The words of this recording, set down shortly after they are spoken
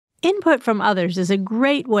Input from others is a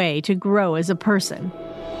great way to grow as a person.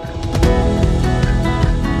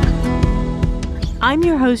 I'm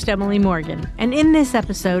your host, Emily Morgan, and in this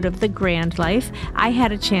episode of The Grand Life, I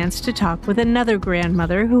had a chance to talk with another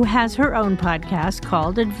grandmother who has her own podcast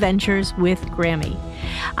called Adventures with Grammy.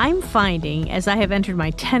 I'm finding, as I have entered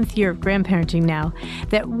my 10th year of grandparenting now,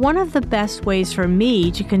 that one of the best ways for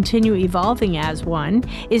me to continue evolving as one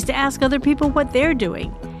is to ask other people what they're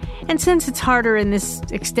doing. And since it's harder in this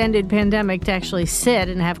extended pandemic to actually sit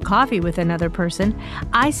and have coffee with another person,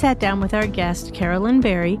 I sat down with our guest, Carolyn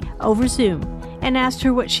Berry, over Zoom and asked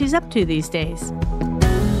her what she's up to these days.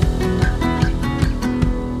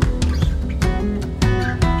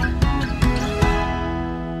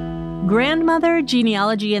 Grandmother,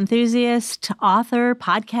 genealogy enthusiast, author,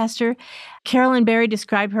 podcaster, Carolyn Berry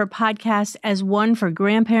described her podcast as one for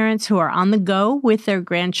grandparents who are on the go with their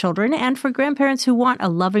grandchildren and for grandparents who want a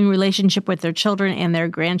loving relationship with their children and their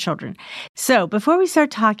grandchildren. So before we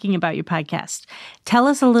start talking about your podcast, tell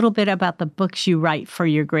us a little bit about the books you write for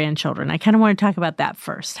your grandchildren. I kind of want to talk about that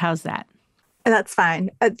first. How's that? That's fine.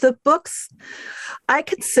 The books, I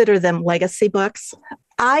consider them legacy books.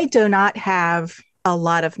 I do not have a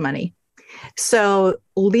lot of money. So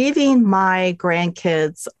leaving my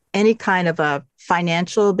grandkids any kind of a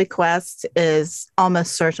financial bequest is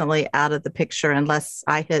almost certainly out of the picture unless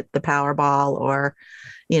I hit the Powerball or,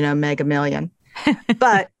 Mega Million.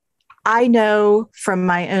 But I know from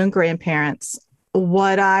my own grandparents,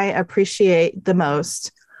 what I appreciate the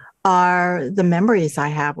most are the memories I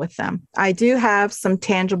have with them. I do have some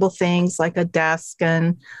tangible things like a desk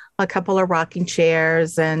and a couple of rocking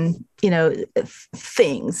chairs and,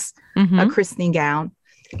 things, a christening gown.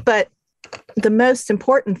 But the most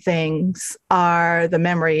important things are the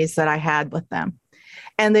memories that I had with them.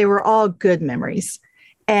 And they were all good memories.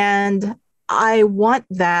 And I want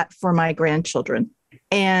that for my grandchildren.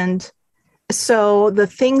 And so the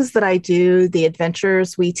things that I do, the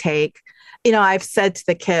adventures we take, I've said to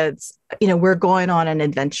the kids, we're going on an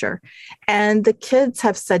adventure. And the kids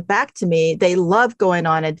have said back to me, they love going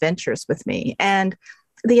on adventures with me. And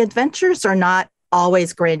the adventures are not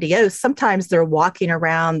always grandiose. Sometimes they're walking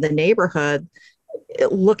around the neighborhood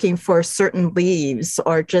looking for certain leaves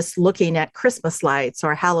or just looking at Christmas lights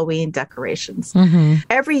or Halloween decorations.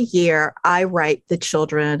 Every year, I write the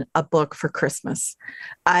children a book for Christmas.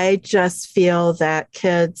 I just feel that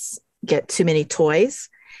kids get too many toys.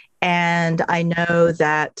 And I know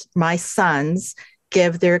that my sons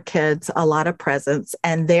give their kids a lot of presents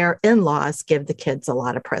and their in-laws give the kids a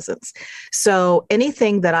lot of presents. So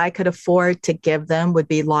anything that I could afford to give them would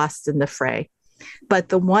be lost in the fray. But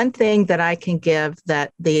the one thing that I can give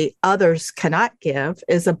that the others cannot give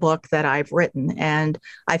is a book that I've written. And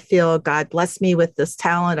I feel God blessed me with this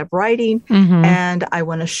talent of writing and I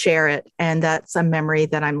want to share it. And that's a memory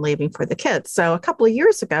that I'm leaving for the kids. So a couple of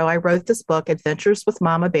years ago, I wrote this book, Adventures with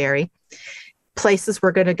Mama Berry, places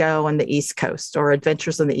we're going to go on the East Coast or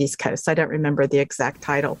Adventures on the East Coast. I don't remember the exact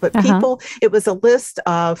title, but it was a list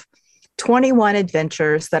of 21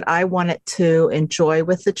 adventures that I wanted to enjoy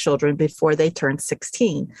with the children before they turned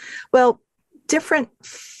 16. Well, different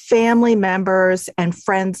family members and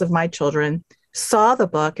friends of my children saw the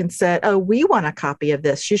book and said, oh, we want a copy of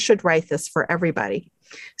this. You should write this for everybody.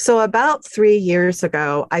 So about 3 years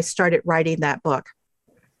ago, I started writing that book.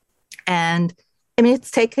 And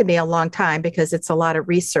it's taken me a long time because it's a lot of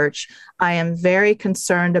research. I am very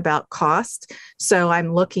concerned about cost. So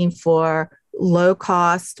I'm looking for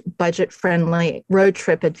low-cost, budget-friendly road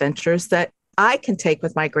trip adventures that I can take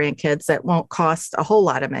with my grandkids that won't cost a whole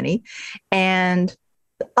lot of money. And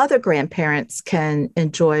other grandparents can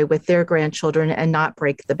enjoy with their grandchildren and not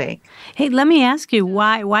break the bank. Hey, let me ask you,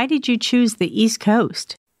 why did you choose the East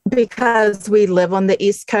Coast? Because we live on the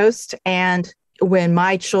East Coast, and when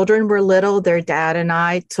my children were little, their dad and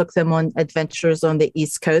I took them on adventures on the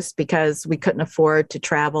East Coast because we couldn't afford to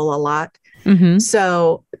travel a lot.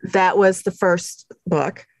 So that was the first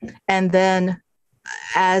book. And then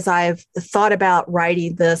as I've thought about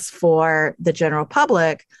writing this for the general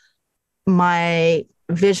public, my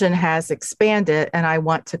vision has expanded and I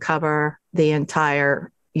want to cover the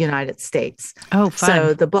entire United States. Oh, fun.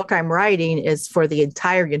 So the book I'm writing is for the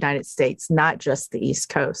entire United States, not just the East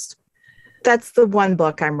Coast. That's the one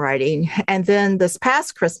book I'm writing. And then this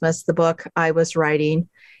past Christmas, the book I was writing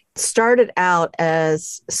started out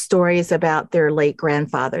as stories about their late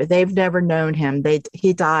grandfather. They've never known him.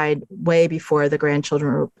 He died way before the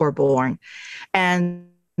grandchildren were born. And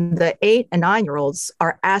the 8 and 9-year-olds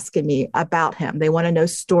are asking me about him. They want to know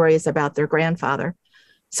stories about their grandfather.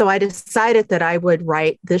 So I decided that I would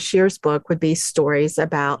write this year's book would be stories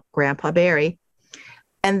about Grandpa Berry.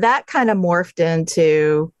 And that kind of morphed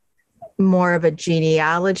into more of a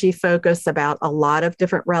genealogy focus about a lot of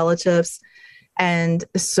different relatives. And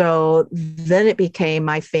so then it became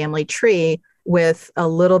my family tree with a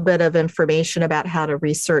little bit of information about how to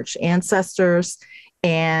research ancestors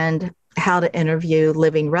and how to interview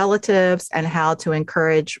living relatives and how to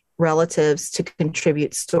encourage relatives to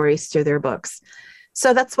contribute stories to their books.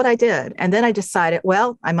 So that's what I did. And then I decided,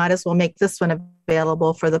 well, I might as well make this one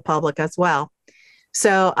available for the public as well.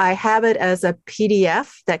 So I have it as a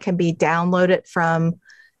PDF that can be downloaded from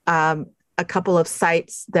a couple of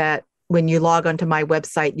sites that when you log onto my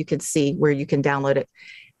website, you can see where you can download it,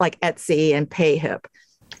 like Etsy and PayHip.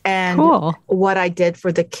 And cool. What I did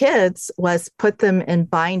for the kids was put them in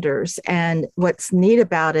binders. And what's neat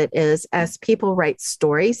about it is as people write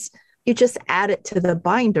stories, you just add it to the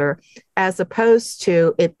binder as opposed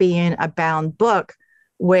to it being a bound book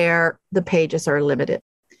where the pages are limited.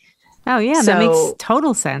 Oh, yeah, that makes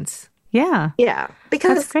total sense. Yeah. Yeah,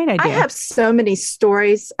 because that's a great idea. I have so many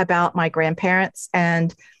stories about my grandparents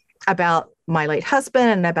and about my late husband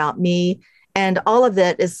and about me. And all of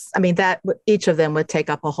that is, I mean, that each of them would take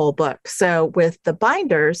up a whole book. So with the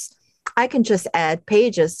binders, I can just add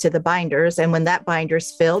pages to the binders. And when that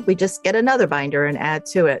binder's filled, we just get another binder and add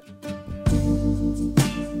to it.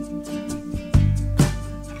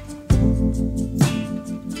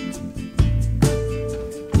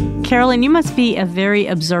 Carolyn, you must be a very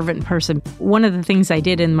observant person. One of the things I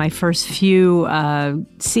did in my first few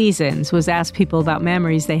seasons was ask people about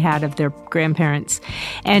memories they had of their grandparents.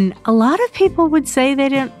 And a lot of people would say they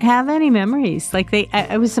didn't have any memories. Like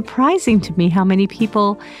it was surprising to me how many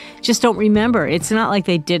people just don't remember. It's not like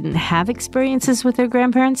they didn't have experiences with their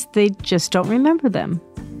grandparents. They just don't remember them.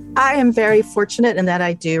 I am very fortunate in that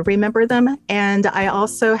I do remember them. And I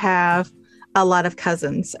also have a lot of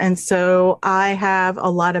cousins. And so I have a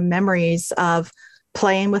lot of memories of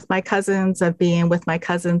playing with my cousins, of being with my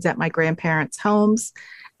cousins at my grandparents' homes.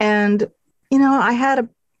 And, you know, I had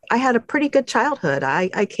a pretty good childhood.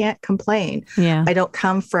 I can't complain. Yeah. I don't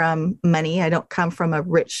come from money. I don't come from a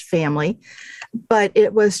rich family, but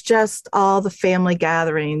it was just all the family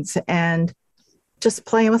gatherings and just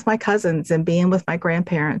playing with my cousins and being with my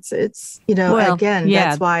grandparents. It's, you know,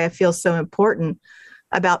 that's why I feel so important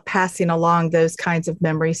about passing along those kinds of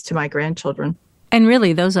memories to my grandchildren. And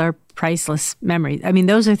really, those are priceless memories. I mean,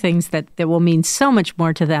 those are things that will mean so much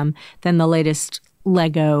more to them than the latest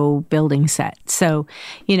Lego building set. So,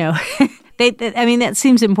 you know, that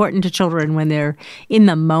seems important to children when they're in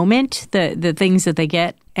the moment, the things that they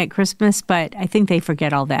get at Christmas, but I think they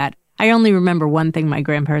forget all that. I only remember one thing my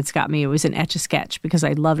grandparents got me. It was an Etch-a-Sketch because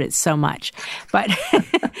I loved it so much. But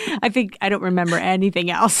I think I don't remember anything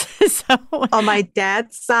else. So on my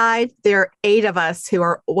dad's side, there are 8 of us who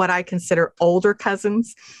are what I consider older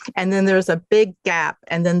cousins. And then there's a big gap.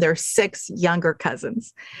 And then there's 6 younger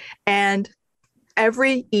cousins. And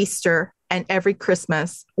every Easter and every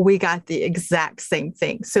Christmas, we got the exact same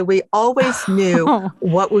thing. So we always knew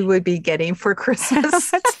what we would be getting for Christmas.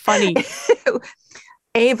 That's funny.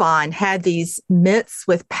 Avon had these mitts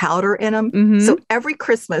with powder in them. Mm-hmm. So every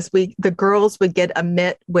Christmas, the girls would get a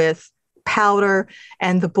mitt with powder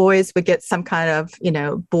and the boys would get some kind of, you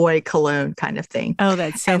know, boy cologne kind of thing. Oh,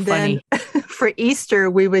 that's so funny. Then for Easter,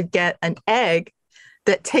 we would get an egg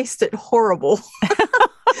that tasted horrible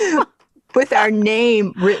with our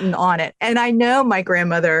name written on it. And I know my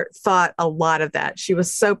grandmother thought a lot of that. She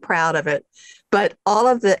was so proud of it. But all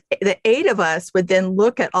of the 8 of us would then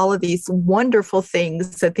look at all of these wonderful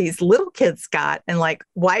things that these little kids got and like,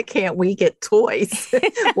 why can't we get toys?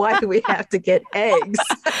 Why do we have to get eggs?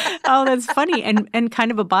 Oh, that's funny. And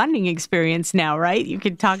kind of a bonding experience now, right? You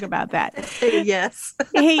could talk about that. Yes.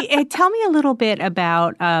 Hey, tell me a little bit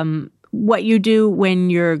about what you do when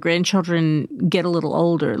your grandchildren get a little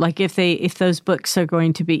older. Like if those books are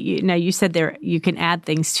going to be, now you said you can add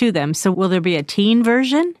things to them. So will there be a teen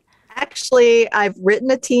version? Actually, I've written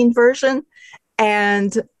a teen version,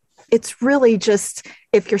 and it's really just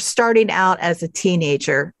if you're starting out as a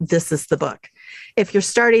teenager, this is the book. If you're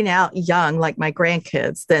starting out young, like my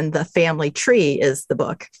grandkids, then the family tree is the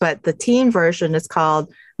book. But the teen version is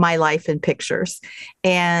called My Life in Pictures.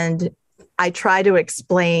 And I try to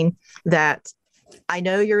explain that I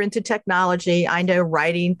know you're into technology. I know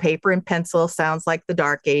writing paper and pencil sounds like the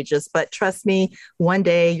dark ages, but trust me, one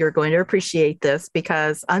day you're going to appreciate this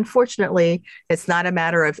because unfortunately, it's not a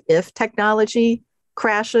matter of if technology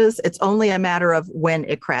crashes, it's only a matter of when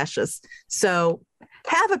it crashes. So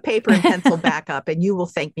have a paper and pencil backup and you will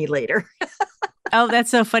thank me later. Oh,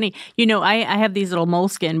 that's so funny. You know, I have these little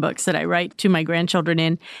Moleskine books that I write to my grandchildren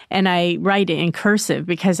in, and I write it in cursive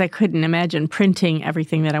because I couldn't imagine printing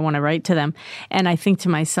everything that I want to write to them. And I think to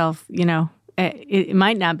myself, you know, it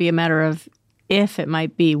might not be a matter of if, it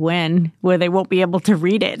might be when, where they won't be able to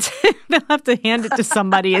read it. They'll have to hand it to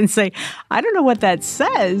somebody and say, I don't know what that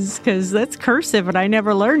says because that's cursive and I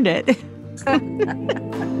never learned it.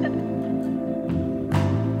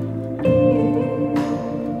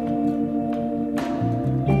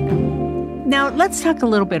 Now, let's talk a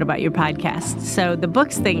little bit about your podcast. So the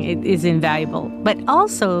books thing is invaluable, but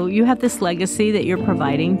also you have this legacy that you're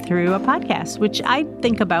providing through a podcast, which I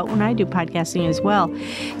think about when I do podcasting as well.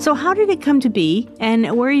 So how did it come to be,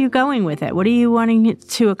 and where are you going with it? What are you wanting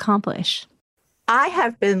to accomplish? I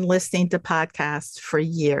have been listening to podcasts for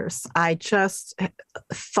years. I just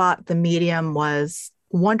thought the medium was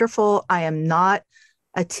wonderful. I am not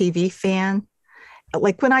a TV fan.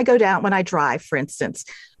 Like when I drive, for instance,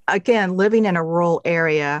 again, living in a rural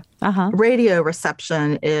area, radio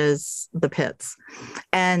reception is the pits.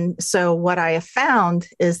 And so what I have found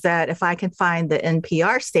is that if I can find the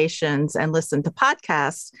NPR stations and listen to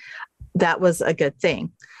podcasts, that was a good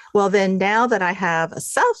thing. Well, then now that I have a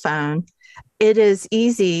cell phone, it is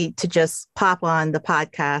easy to just pop on the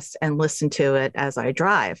podcast and listen to it as I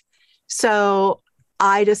drive. So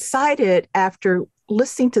I decided, after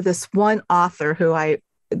listening to this one author who I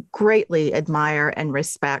greatly admire and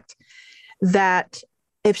respect, that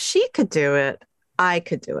if she could do it, I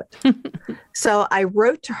could do it. So I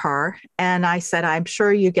wrote to her and I said, I'm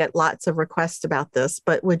sure you get lots of requests about this,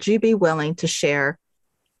 but would you be willing to share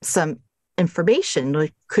some information?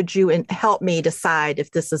 Like, could you help me decide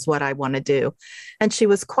if this is what I want to do? And she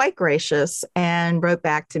was quite gracious and wrote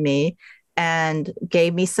back to me and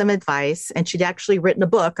gave me some advice. And she'd actually written a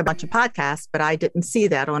book, a bunch of podcasts, but I didn't see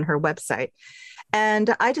that on her website.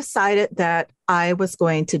 And I decided that I was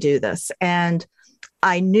going to do this. And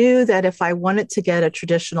I knew that if I wanted to get a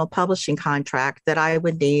traditional publishing contract, that I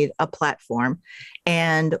would need a platform.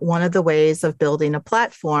 And one of the ways of building a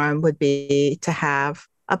platform would be to have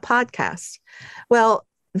a podcast. Well,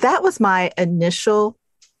 that was my initial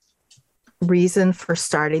reason for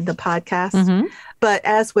starting the podcast. Mm-hmm. But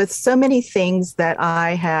as with so many things that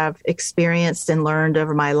I have experienced and learned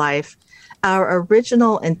over my life, our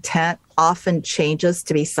original intent often changes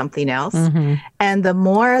to be something else. Mm-hmm. And the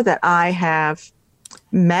more that I have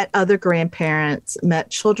met other grandparents, met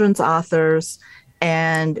children's authors,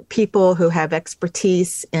 and people who have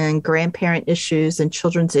expertise in grandparent issues and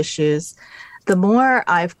children's issues, the more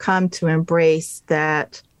I've come to embrace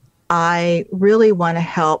that I really want to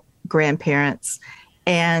help grandparents.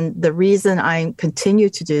 And the reason I continue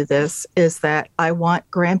to do this is that I want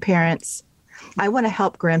to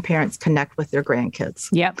help grandparents connect with their grandkids.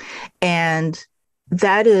 Yep. And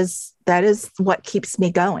that is what keeps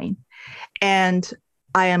me going. And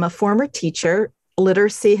I am a former teacher.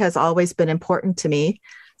 Literacy has always been important to me.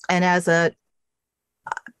 And as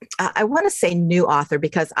I want to say new author,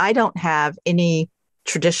 because I don't have any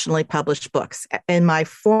traditionally published books. In my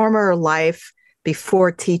former life,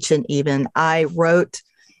 before teaching even, I wrote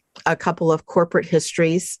a couple of corporate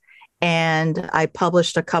histories and I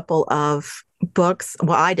published a couple of books.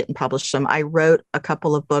 Well, I didn't publish them. I wrote a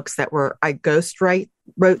couple of books I wrote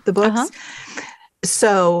the books. Uh-huh.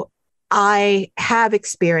 So I have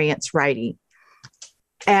experience writing.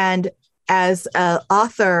 And as an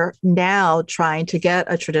author now trying to get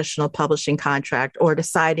a traditional publishing contract or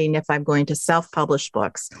deciding if I'm going to self-publish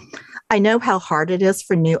books, I know how hard it is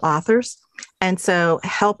for new authors. And so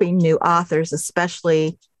helping new authors,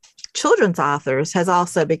 especially children's authors, has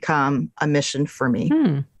also become a mission for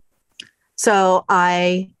me. So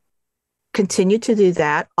I continue to do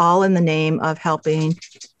that, all in the name of helping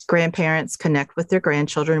grandparents connect with their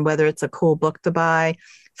grandchildren, whether it's a cool book to buy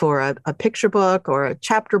for a picture book or a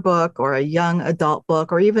chapter book or a young adult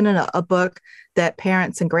book, or even a book that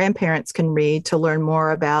parents and grandparents can read to learn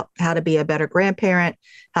more about how to be a better grandparent,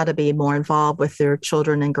 how to be more involved with their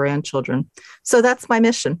children and grandchildren. So that's my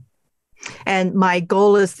mission. And my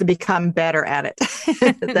goal is to become better at it.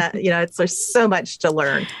 There's so much to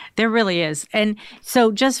learn. There really is. And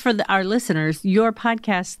so just for our listeners, your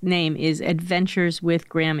podcast name is Adventures with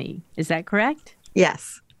Grammy. Is that correct?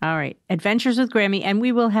 Yes. All right. Adventures with Grammy. And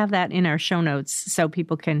we will have that in our show notes so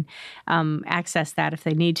people can access that if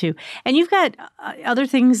they need to. And you've got other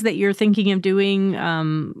things that you're thinking of doing, do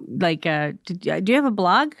you have a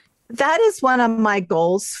blog? That is one of my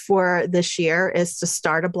goals for this year, is to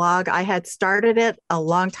start a blog. I had started it a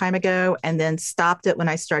long time ago and then stopped it when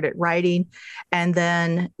I started writing. And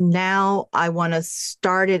then now I want to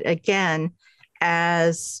start it again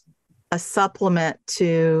as a supplement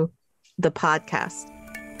to the podcast.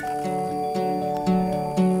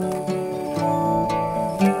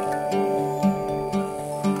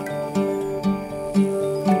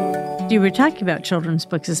 You were talking about children's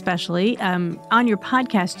books, especially. On your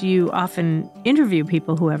podcast, you often interview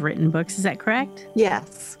people who have written books. Is that correct?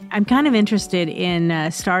 Yes. I'm kind of interested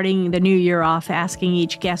in starting the new year off asking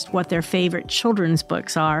each guest what their favorite children's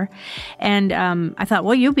books are. And I thought,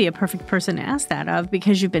 well, you'll be a perfect person to ask that of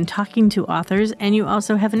because you've been talking to authors and you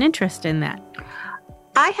also have an interest in that.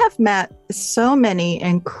 I have met so many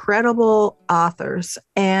incredible authors,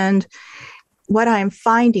 and what I'm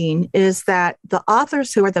finding is that the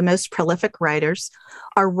authors who are the most prolific writers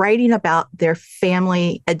are writing about their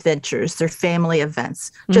family adventures, their family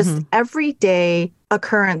events, just everyday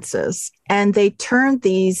occurrences. And they turn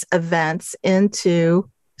these events into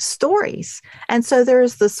stories. And so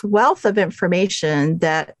there's this wealth of information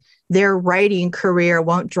that their writing career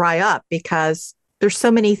won't dry up because there's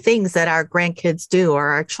so many things that our grandkids do or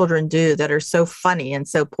our children do that are so funny and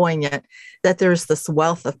so poignant that there's this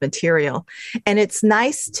wealth of material. And it's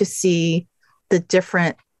nice to see the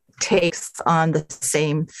different takes on the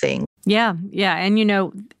same thing. Yeah. And,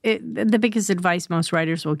 the biggest advice most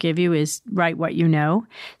writers will give you is write what you know.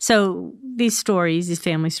 So these stories, these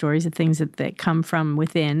family stories, the things that come from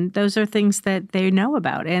within, those are things that they know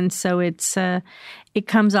about. And so it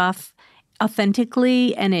comes off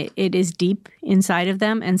authentically, and it is deep inside of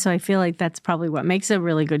them. And so I feel like that's probably what makes a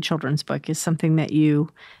really good children's book is something that you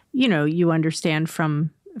understand from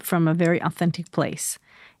a very authentic place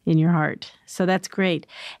in your heart. So that's great.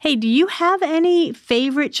 Hey, do you have any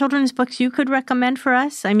favorite children's books you could recommend for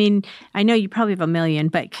us? I mean, I know you probably have a million,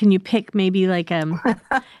 but can you pick maybe like a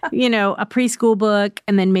preschool book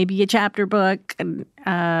and then maybe a chapter book, and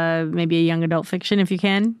maybe a young adult fiction if you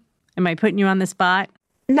can? Am I putting you on the spot?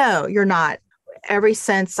 No, you're not. Ever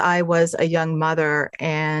since I was a young mother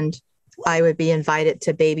and I would be invited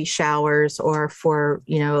to baby showers or for,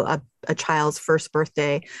 a child's first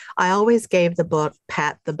birthday, I always gave the book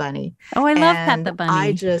Pat the Bunny. Oh, I love Pat the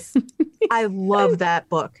Bunny. I love that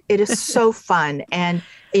book. It is so fun. And,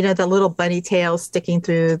 the little bunny tail sticking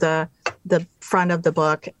through the front of the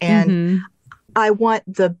book. And I want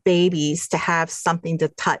the babies to have something to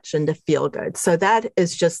touch and to feel good. So that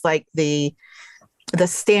is just like the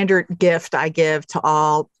standard gift I give to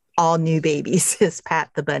all new babies is Pat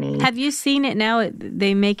the Bunny. Have you seen it now?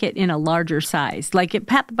 They make it in a larger size.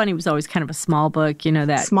 Pat the Bunny was always kind of a small book,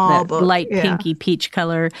 that book, light pinky peach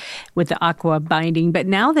color with the aqua binding. But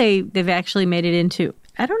now they've actually made it into,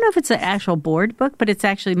 I don't know if it's an actual board book, but it's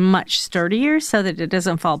actually much sturdier so that it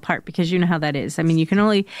doesn't fall apart because you know how that is. I mean, you can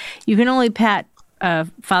only pat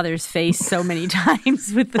father's face so many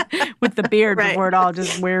times with the beard right. before it all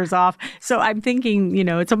just wears off. So I'm thinking,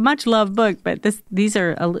 it's a much loved book, but this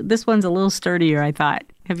one's a little sturdier, I thought.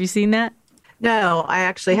 Have you seen that? No, I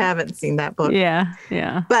actually haven't seen that book. Yeah.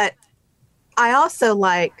 But I also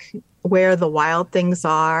like Where the Wild Things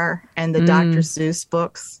Are and the Dr. Seuss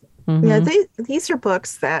books. These are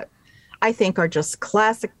books that I think are just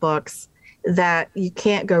classic books that you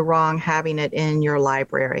can't go wrong having it in your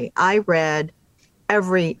library. I read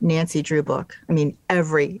every Nancy Drew book. I mean,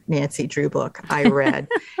 every Nancy Drew book I read.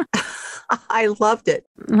 I loved it.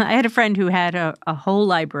 I had a friend who had a whole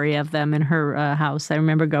library of them in her house. I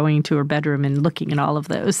remember going to her bedroom and looking at all of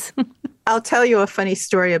those. I'll tell you a funny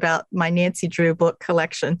story about my Nancy Drew book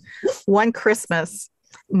collection. One Christmas,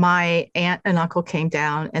 my aunt and uncle came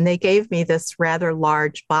down and they gave me this rather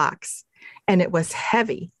large box, and it was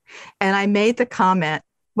heavy. And I made the comment,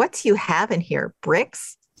 "What do you have in here,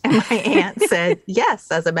 bricks?" And my aunt said, "Yes,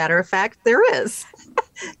 as a matter of fact, there is."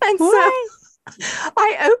 And what? So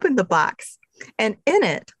I opened the box, and in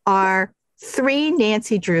it are 3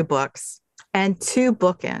 Nancy Drew books and 2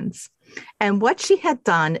 bookends. And what she had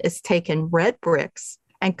done is taken red bricks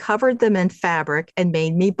and covered them in fabric and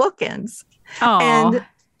made me bookends. Aww. And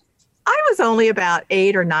I was only about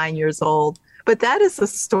 8 or 9 years old. But that is a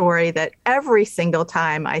story that every single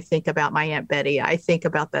time I think about my Aunt Betty, I think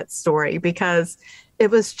about that story because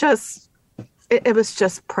it was just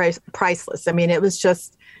priceless. I mean, it was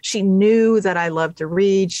just, she knew that I loved to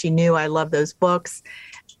read. She knew I loved those books.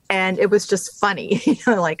 And it was just funny,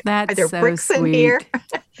 like, that's are there so bricks sweet. in here?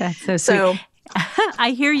 That's so sweet.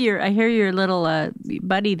 I hear your little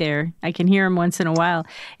buddy there. I can hear him once in a while.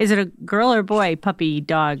 Is it a girl or boy, puppy,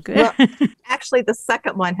 dog? Well, actually, the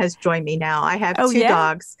second one has joined me now. I have 2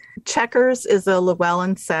 dogs. Checkers is a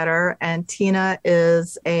Llewellyn setter, and Tina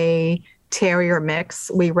is a terrier mix.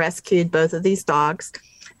 We rescued both of these dogs.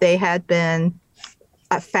 They had been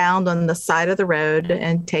found on the side of the road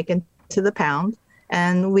and taken to the pound,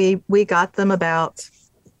 and we got them about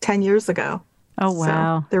 10 years ago. Oh,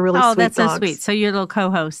 wow. So they're really sweet that's dogs. So sweet. So you're little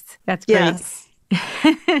co-hosts. That's great. Yes.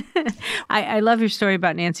 I love your story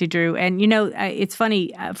about Nancy Drew. And, it's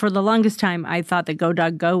funny. For the longest time, I thought that Go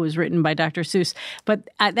Dog Go was written by Dr. Seuss. But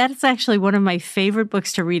that is actually one of my favorite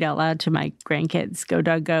books to read out loud to my grandkids, Go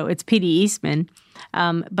Dog Go. It's P.D. Eastman.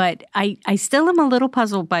 But I still am a little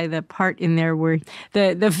puzzled by the part in there where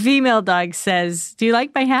the female dog says, "Do you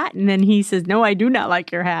like my hat?" And then he says, "No, I do not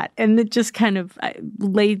like your hat." And it just kind of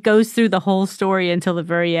goes through the whole story until the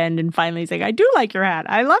very end. And finally he's like, "I do like your hat.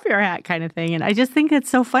 I love your hat," kind of thing. And I just think it's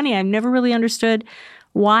so funny. I've never really understood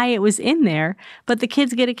why it was in there, but the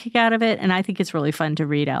kids get a kick out of it, and I think it's really fun to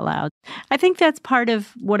read out loud. I think that's part of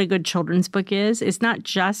what a good children's book is. It's not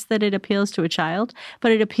just that it appeals to a child,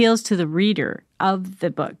 but it appeals to the reader of the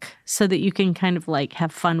book so that you can kind of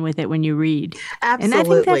have fun with it when you read. Absolutely. And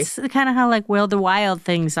I think that's kind of how Where the Wild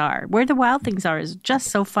Things Are. Where the Wild Things Are is just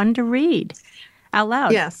so fun to read out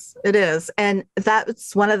loud. Yes, it is. And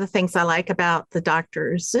that's one of the things I like about the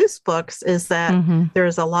Dr. Seuss books is that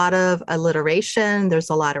there's a lot of alliteration, there's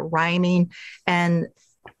a lot of rhyming, and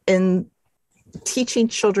in teaching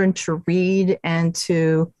children to read and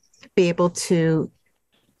to be able to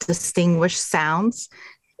distinguish sounds,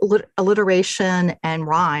 alliteration and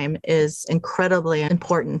rhyme is incredibly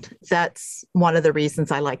important. That's one of the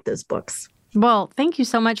reasons I like those books. Well, thank you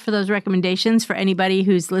so much for those recommendations. For anybody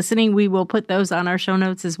who's listening, we will put those on our show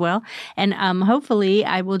notes as well. And hopefully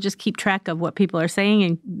I will just keep track of what people are saying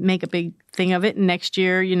and make a big thing of it. And next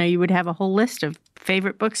year, you would have a whole list of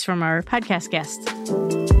favorite books from our podcast guests.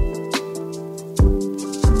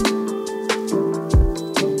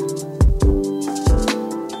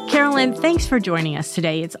 Carolyn, thanks for joining us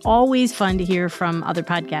today. It's always fun to hear from other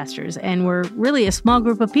podcasters, and we're really a small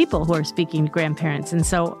group of people who are speaking to grandparents. And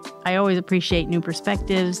so I always appreciate new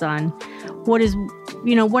perspectives on what is,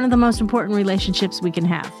 one of the most important relationships we can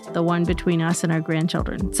have, the one between us and our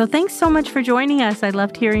grandchildren. So thanks so much for joining us. I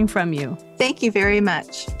loved hearing from you. Thank you very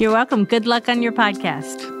much. You're welcome. Good luck on your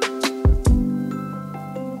podcast.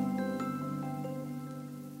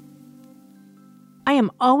 I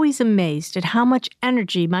am always amazed at how much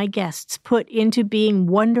energy my guests put into being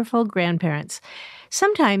wonderful grandparents.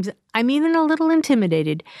 Sometimes I'm even a little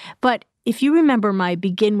intimidated, but if you remember my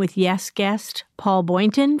Begin With Yes guest, Paul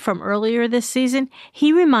Boynton, from earlier this season,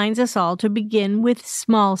 he reminds us all to begin with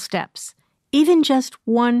small steps, even just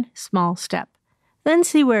one small step, then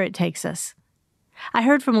see where it takes us. I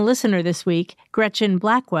heard from a listener this week, Gretchen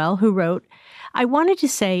Blackwell, who wrote, "I wanted to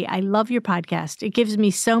say I love your podcast. It gives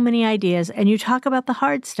me so many ideas, and you talk about the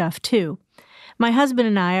hard stuff, too. My husband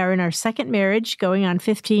and I are in our second marriage, going on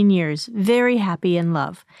 15 years, very happy in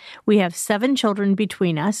love. We have 7 children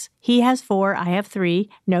between us. He has 4, I have 3,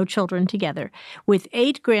 no children together. With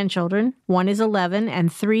 8 grandchildren, 1 is 11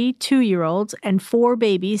 and 3 2-year-olds, and 4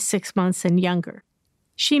 babies 6 months and younger."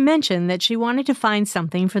 She mentioned that she wanted to find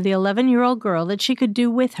something for the 11-year-old girl that she could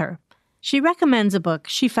do with her. She recommends a book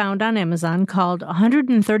she found on Amazon called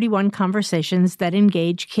 131 Conversations That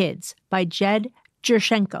Engage Kids by Jed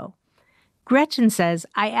Gershenko. Gretchen says,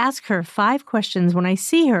 "I ask her 5 questions when I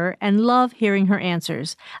see her and love hearing her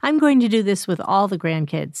answers. I'm going to do this with all the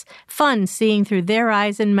grandkids. Fun seeing through their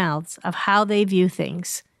eyes and mouths of how they view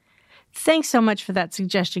things." Thanks so much for that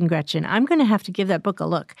suggestion, Gretchen. I'm going to have to give that book a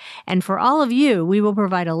look. And for all of you, we will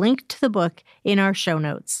provide a link to the book in our show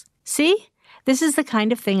notes. See? This is the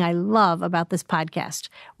kind of thing I love about this podcast.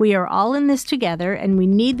 We are all in this together, and we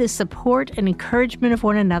need the support and encouragement of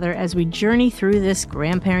one another as we journey through this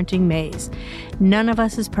grandparenting maze. None of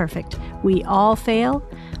us is perfect. We all fail.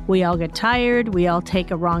 We all get tired. We all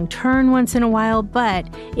take a wrong turn once in a while. But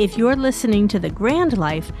if you're listening to The Grand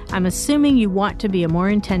Life, I'm assuming you want to be a more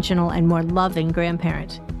intentional and more loving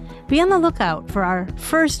grandparent. Be on the lookout for our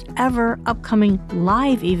first ever upcoming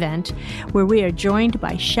live event where we are joined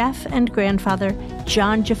by chef and grandfather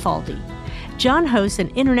John Gifaldi. John hosts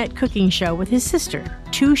an internet cooking show with his sister,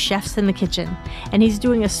 2 chefs in the kitchen, and he's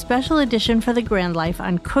doing a special edition for The Grand Life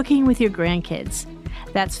on cooking with your grandkids.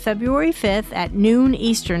 That's February 5th at noon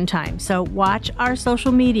Eastern Time, so watch our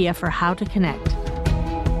social media for how to connect.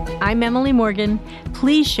 I'm Emily Morgan.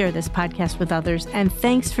 Please share this podcast with others, and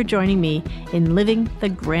thanks for joining me in Living the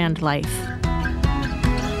Grand Life.